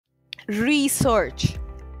Research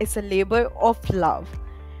is a labor of love.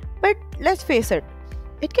 But let's face it,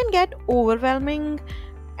 it can get overwhelming.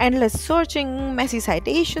 Endless searching, messy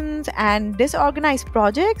citations, and disorganized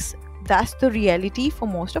projects. That's the reality for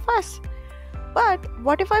most of us. But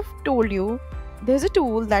what if I've told you there's a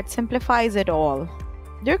tool that simplifies it all?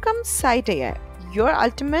 There comes Scite AI, your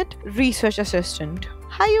ultimate research assistant.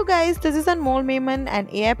 Hi, you guys, this is Anmol Mehman, an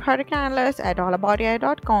AI product analyst at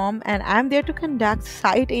allaboutai.com, and I'm there to conduct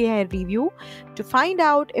Scite AI review to find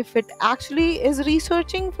out if it actually is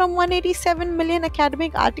researching from 187 million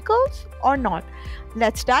academic articles or not.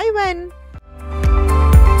 Let's dive in.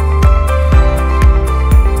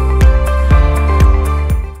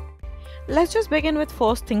 Let's just begin with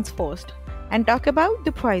first things first and talk about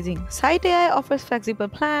the pricing. Scite AI offers flexible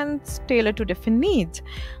plans tailored to different needs.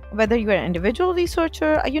 Whether you're an individual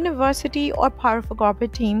researcher, a university, or part of a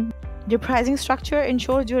corporate team, the pricing structure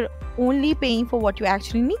ensures you're only paying for what you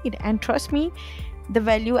actually need. And trust me, the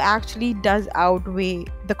value actually does outweigh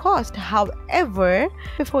the cost. However,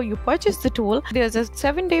 before you purchase the tool, there's a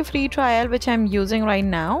 7-day free trial which I'm using right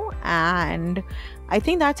now, and I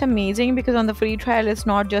think that's amazing because on the free trial it's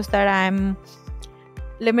not just that I'm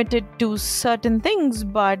limited to certain things,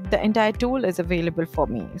 but the entire tool is available for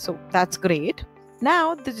me, so that's great.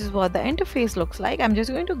 Now this is what the interface looks like. I'm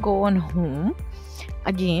just going to go on home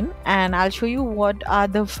again and I'll show you what are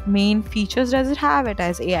the main features does it have. It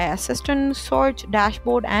has AI assistant, search,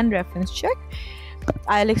 dashboard, and reference check.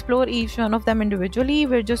 I'll explore each one of them individually.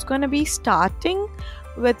 We're just going to be starting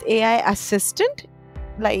with AI assistant.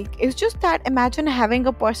 Like, it's just that imagine having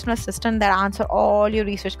a personal assistant that answers all your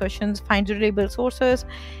research questions, finds reliable sources,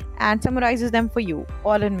 and summarizes them for you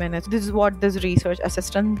all in minutes. This is what this research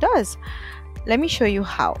assistant does. Let me show you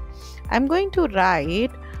how. I'm going to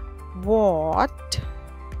write what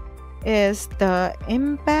is the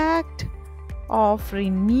impact of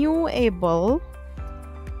renewable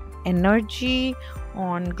energy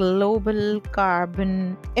on global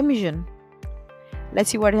carbon emission.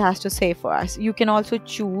 Let's see what it has to say for us. You can also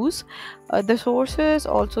choose the sources.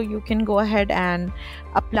 Also, you can go ahead and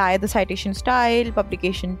apply the citation style,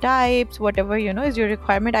 publication types, whatever is your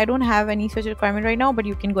requirement. I don't have any such requirement right now, but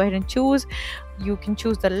you can go ahead and choose. You can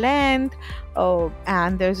choose the length,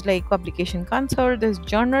 and there's like publication consult, there's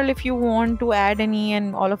journal if you want to add any,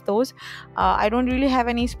 and all of those. I don't really have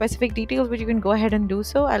any specific details, but you can go ahead and do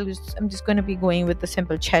so. I'm just going to be going with the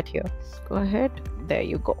simple chat here. Go ahead. There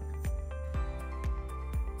you go.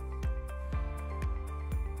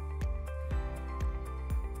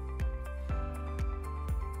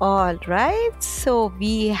 All right, so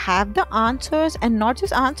we have the answers, and not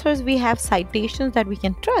just answers, we have citations that we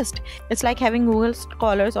can trust. It's like having Google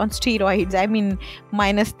Scholars on steroids. I mean,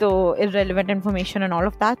 minus the irrelevant information and all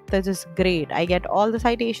of that. This is great. I get all the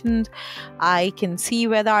citations. I can see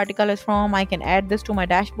where the article is from. I can add this to my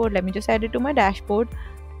dashboard. Let me just add it to my dashboard.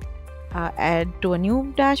 Add to a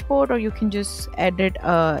new dashboard, or you can just edit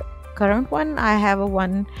a current one. I have a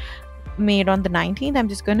one made on the 19th. I'm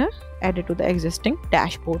just gonna add it to the existing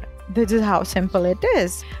dashboard. This is how simple it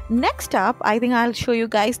is. Next up, I think I'll show you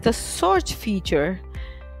guys the search feature.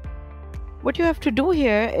 What you have to do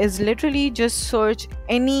here is literally just search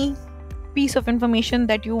any piece of information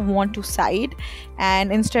that you want to cite,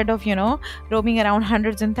 and instead of roaming around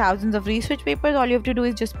hundreds and thousands of research papers, all you have to do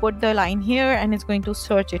is just put the line here and it's going to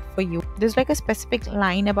search it for you. There's like a specific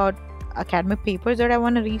line about academic papers that I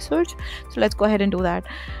want to research, so let's go ahead and do that.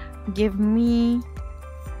 Give me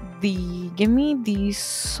the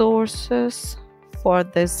sources for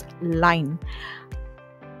this line.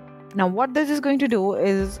 Now what this is going to do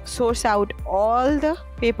is source out all the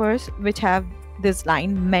papers which have this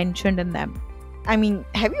line mentioned in them. I mean,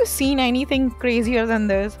 have you seen anything crazier than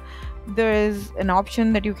this? There is an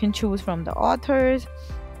option that you can choose from the authors.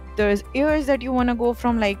 There's years that you want to go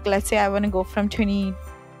from, like let's say I want to go from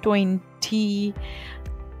 2022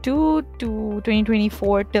 to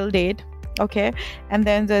 2024 till date. Okay, and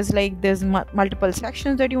then there's multiple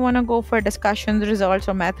sections that you want to go for: discussions, results,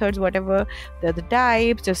 or methods, whatever. There are the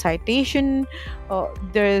types, the citation,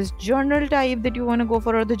 there's journal type that you want to go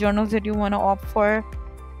for, or the journals that you want to opt for,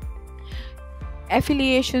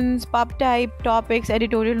 affiliations, pub type, topics,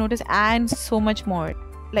 editorial notice, and so much more.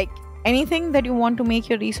 Like anything that you want to make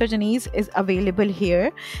your research an ease is available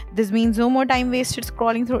here. This means no more time wasted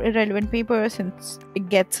scrolling through irrelevant papers, since it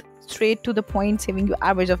gets straight to the point, saving you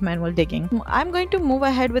hours of manual digging. I'm going to move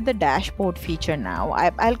ahead with the dashboard feature now.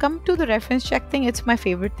 I'll come to the reference check thing. It's my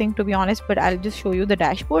favorite thing, to be honest, but I'll just show you the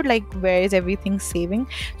dashboard, like where is everything saving.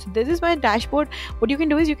 So this is my dashboard. What you can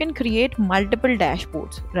do is you can create multiple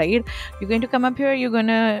dashboards, right? You're going to come up here, you're going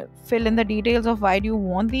to fill in the details of why do you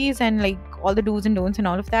want these, and like all the do's and don'ts and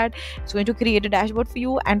all of that. It's going to create a dashboard for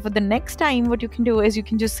you, and for the next time what you can do is you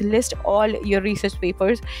can just list all your research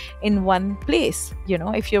papers in one place.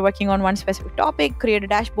 If you're working on one specific topic, create a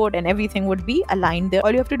dashboard and everything would be aligned there.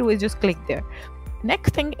 All you have to do is just click there.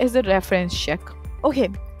 Next thing is the reference check. Okay,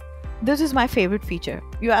 this is my favorite feature.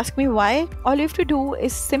 You ask me why? All you have to do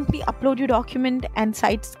is simply upload your document and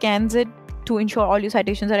Scite scans it to ensure all your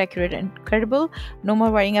citations are accurate and credible. No more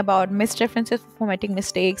worrying about missed references, formatting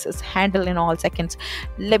mistakes. Is handled in all seconds.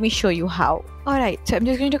 Let me show you how. Alright, so I'm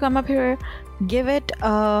just going to come up here, give it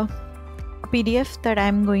a PDF that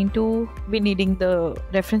I'm going to be needing the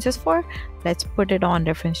references for. Let's put it on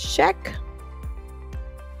reference check.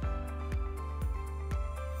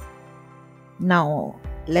 Now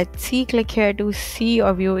let's see, click here to see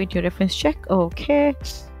or view it your reference check. Okay,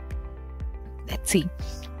 let's see.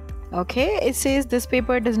 Okay, it says this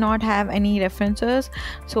paper does not have any references,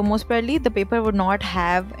 so most probably the paper would not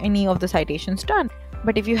have any of the citations done.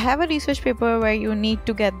 But if you have a research paper where you need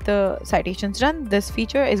to get the citations done, this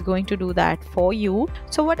feature is going to do that for you.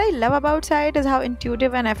 So what I love about Scite is how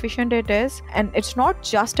intuitive and efficient it is. And it's not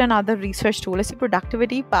just another research tool, it's a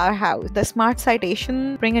productivity powerhouse. The smart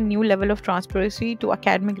citation bring a new level of transparency to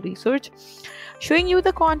academic research, showing you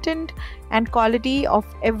the content and quality of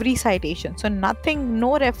every citation. So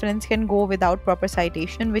no reference can go without proper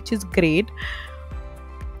citation, which is great.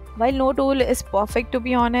 While no tool is perfect, to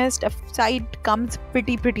be honest, Scite comes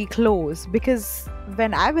pretty close, because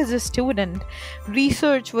when I was a student,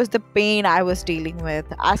 research was the pain I was dealing with.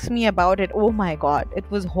 Ask me about it. Oh my god, it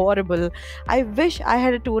was horrible. I wish I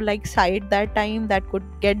had a tool like Scite that time that could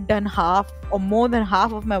get done half or more than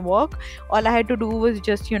half of my work. All I had to do was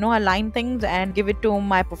just align things and give it to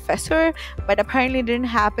my professor, but apparently it didn't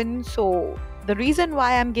happen. So the reason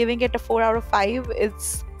why I'm giving it a 4 out of 5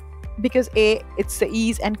 is because A, it's the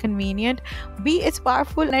ease and convenient, B, it's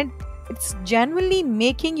powerful, and it's genuinely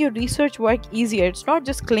making your research work easier. It's not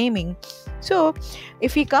just claiming. So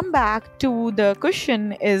if we come back to the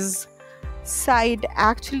question, is Scite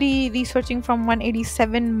actually researching from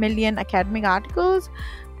 187 million academic articles?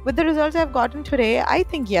 With the results I've gotten today, I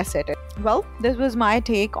think yes it is. Well, this was my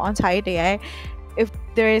take on Scite AI. If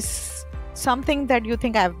there is something that you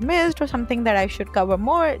think I've missed or something that I should cover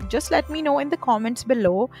more, just let me know in the comments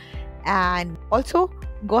below. And also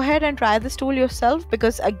go ahead and try this tool yourself,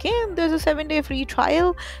 because again there's a 7-day free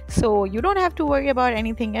trial, so you don't have to worry about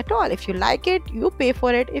anything at all. If you like it, you pay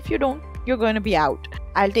for it. If you don't, you're going to be out.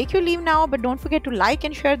 I'll take your leave now, but don't forget to like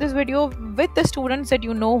and share this video with the students that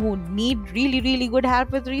you know who need really good help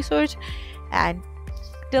with research. And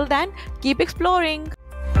till then, keep exploring.